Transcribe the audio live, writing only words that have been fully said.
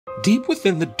Deep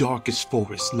within the darkest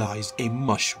forest lies a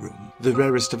mushroom. The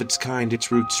rarest of its kind,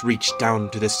 its roots reach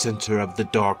down to the center of the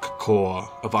dark core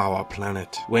of our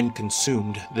planet. When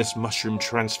consumed, this mushroom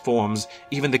transforms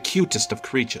even the cutest of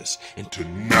creatures into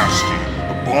nasty,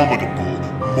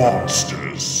 abominable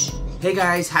monsters. Hey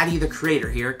guys, Haddy the creator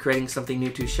here, creating something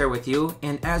new to share with you.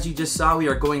 And as you just saw, we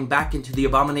are going back into the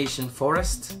Abomination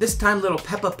forest. This time little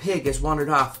Peppa Pig has wandered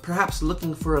off, perhaps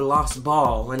looking for a lost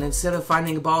ball. And instead of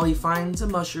finding a ball, he finds a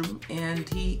mushroom and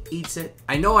he eats it.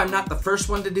 I know I'm not the first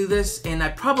one to do this, and I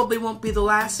probably won't be the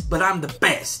last, but I'm the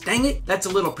best. Dang it, that's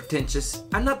a little pretentious.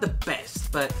 I'm not the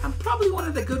best, but I'm probably one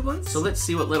of the good ones. So let's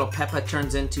see what little Peppa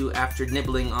turns into after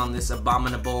nibbling on this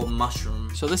abominable mushroom.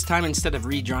 So this time, instead of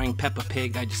redrawing Peppa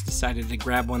Pig, I just decided to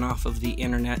grab one off of the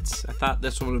internet. I thought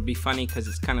this one would be funny because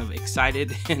it's kind of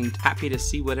excited and happy to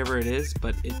see whatever it is,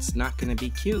 but it's not going to be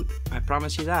cute. I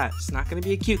promise you that. It's not going to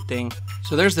be a cute thing.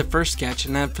 So there's the first sketch,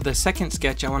 and then for the second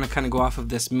sketch, I want to kind of go off of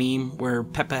this meme where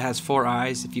Peppa has 4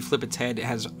 eyes. If you flip its head, it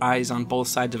has eyes on both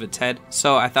sides of its head.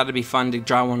 So I thought it'd be fun to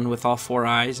draw one with all 4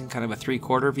 eyes and kind of a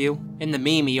 3/4 view. In the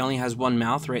meme, he only has one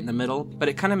mouth right in the middle, but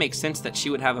it kind of makes sense that she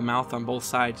would have a mouth on both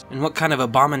sides. And what kind of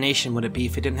abomination would it be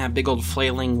if it didn't have big old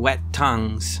flailing wet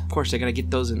tongues? Of course, I gotta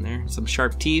get those in there. Some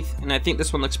sharp teeth, and I think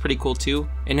this one looks pretty cool too.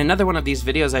 In another one of these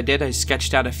videos I did, I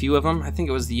sketched out a few of them. I think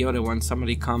it was the Yoda one.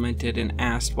 Somebody commented and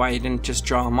asked why I didn't just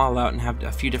draw them all out and have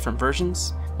a few different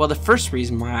versions. Well, the first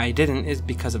reason why I didn't is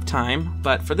because of time,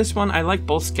 but for this one, I like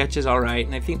both sketches alright,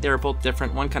 and I think they're both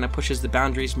different. One kind of pushes the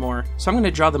boundaries more, so I'm going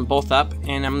to draw them both up,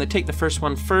 and I'm going to take the first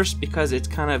one first because it's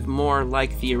kind of more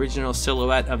like the original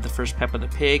silhouette of the first Peppa the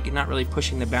Pig, not really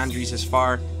pushing the boundaries as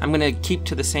far. I'm going to keep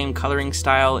to the same coloring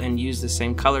style and use the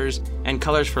same colors, and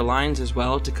colors for lines as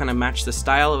well to kind of match the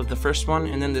style of the first one,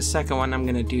 and then the second one I'm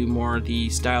going to do more the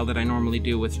style that I normally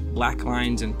do with black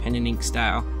lines and pen and ink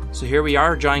style. So here we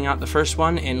are drawing out the first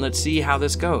one, and let's see how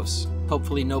this goes.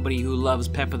 Hopefully nobody who loves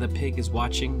Peppa the Pig is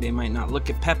watching. They might not look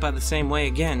at Peppa the same way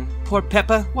again. Poor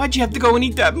Peppa, why'd you have to go and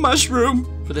eat that mushroom?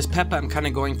 For this Peppa, I'm kind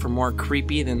of going for more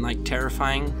creepy than like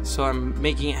terrifying. So I'm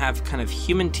making it have kind of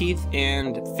human teeth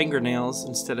and fingernails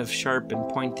instead of sharp and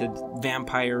pointed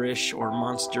vampire-ish or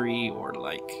monstery or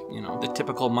like, you know, the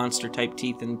typical monster type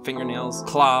teeth and fingernails.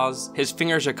 Claws. His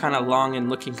fingers are kind of long and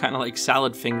looking kind of like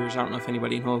salad fingers. I don't know if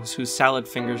anybody knows who Salad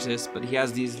Fingers is, but he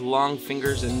has these long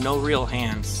fingers and no real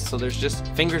hands. So there's just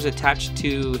fingers attached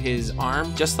to his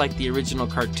arm, just like the original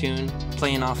cartoon,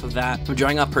 playing off of that. I'm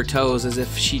drawing up her toes as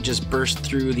if she just burst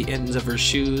through the ends of her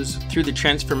shoes. Through the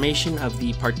transformation of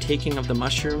the partaking of the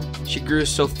mushroom, she grew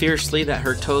so fiercely that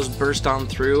her toes burst on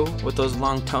through with those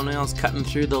long toenails cutting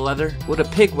through the leather. Would a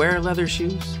pig wear leather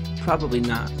shoes? Probably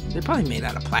not. They're probably made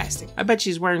out of plastic. I bet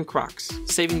she's wearing Crocs.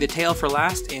 Saving the tail for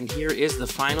last, and here is the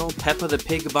final Peppa the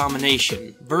Pig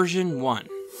Abomination, version 1.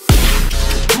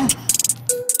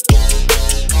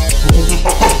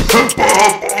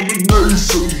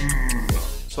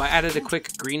 So I added a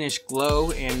quick greenish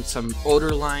glow and some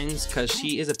odor lines because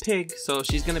she is a pig, so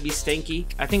she's gonna be stanky.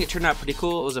 I think it turned out pretty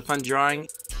cool. It was a fun drawing.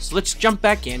 So let's jump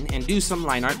back in and do some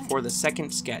line art for the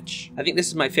second sketch. I think this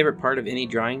is my favorite part of any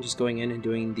drawing, just going in and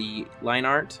doing the line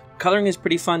art. Coloring is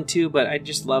pretty fun too, but I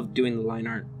just love doing the line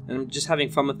art. And I'm just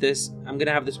having fun with this. I'm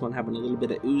gonna have this one having a little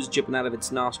bit of ooze dripping out of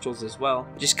its nostrils as well.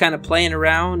 Just kind of playing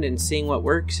around and seeing what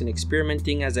works and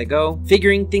experimenting as I go.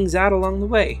 Figuring things out along the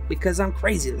way, because I'm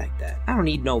crazy like that. I don't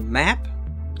need no map.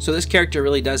 So this character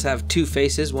really does have 2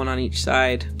 faces, one on each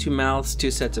side, 2 mouths, 2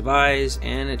 sets of eyes,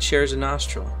 and it shares a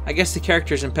nostril. I guess the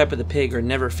characters in Peppa the Pig are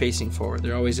never facing forward.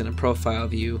 They're always in a profile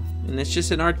view. And it's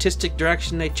just an artistic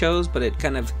direction they chose, but it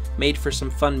kind of made for some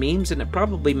fun memes, and it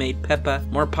probably made Peppa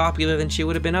more popular than she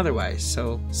would have been otherwise.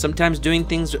 So sometimes doing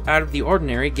things out of the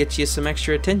ordinary gets you some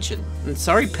extra attention. And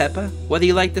sorry Peppa, whether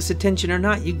you like this attention or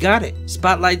not, you got it.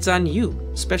 Spotlight's on you,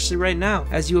 especially right now,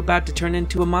 as you're about to turn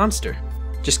into a monster.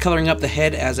 Just coloring up the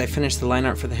head as I finish the line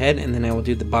art for the head, and then I will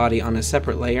do the body on a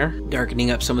separate layer, darkening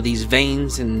up some of these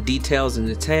veins and details in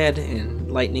its head,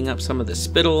 and lightening up some of the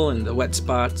spittle and the wet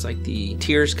spots like the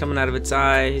tears coming out of its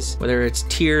eyes, whether it's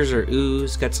tears or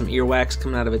ooze. Got some earwax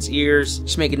coming out of its ears,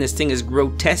 just making this thing as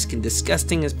grotesque and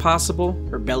disgusting as possible.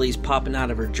 Her belly's popping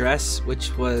out of her dress,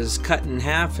 which was cut in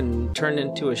half and turned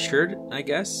into a shirt, I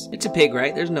guess. It's a pig,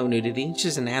 right? There's no nudity, it's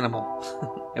just an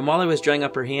animal. And while I was drawing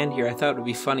up her hand here, I thought it would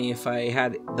be funny if I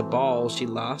had the ball she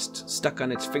lost stuck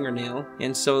on its fingernail.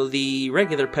 And so the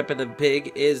regular Peppa the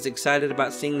Pig is excited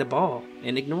about seeing the ball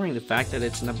and ignoring the fact that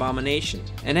it's an abomination.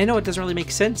 And I know it doesn't really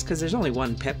make sense because there's only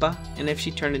one Peppa, and if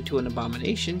she turned into an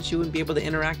abomination, she wouldn't be able to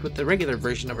interact with the regular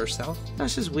version of herself.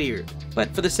 That's just weird.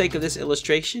 But for the sake of this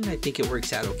illustration, I think it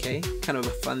works out okay. Kind of a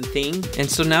fun thing. And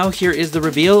so now here is the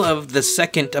reveal of the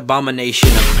second abomination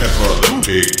of Peppa the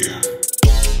Pig.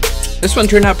 This one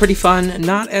turned out pretty fun,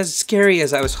 not as scary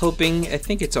as I was hoping. I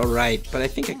think it's alright, but I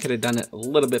think I could have done it a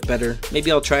little bit better.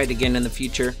 Maybe I'll try it again in the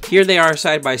future. Here they are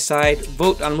side by side.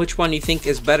 Vote on which one you think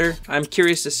is better. I'm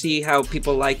curious to see how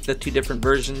people like the two different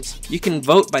versions. You can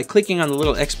vote by clicking on the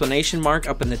little explanation mark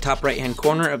up in the top right hand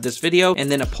corner of this video,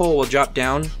 and then a poll will drop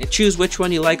down. And choose which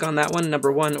one you like on that one,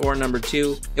 number 1 or number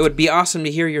 2. It would be awesome to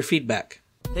hear your feedback.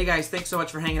 Hey guys, thanks so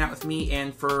much for hanging out with me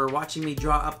and for watching me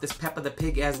draw up this Peppa the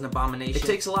Pig as an abomination. It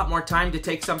takes a lot more time to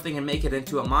take something and make it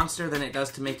into a monster than it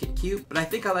does to make it cute, but I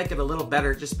think I like it a little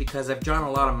better just because I've drawn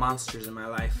a lot of monsters in my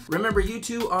life. Remember, you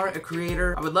two are a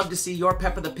creator. I would love to see your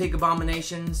Peppa the Pig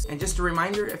abominations. And just a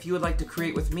reminder, if you would like to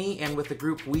create with me and with the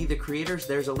group We the Creators,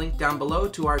 there's a link down below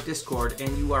to our Discord,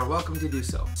 and you are welcome to do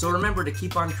so. So remember to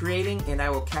keep on creating, and I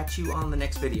will catch you on the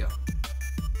next video.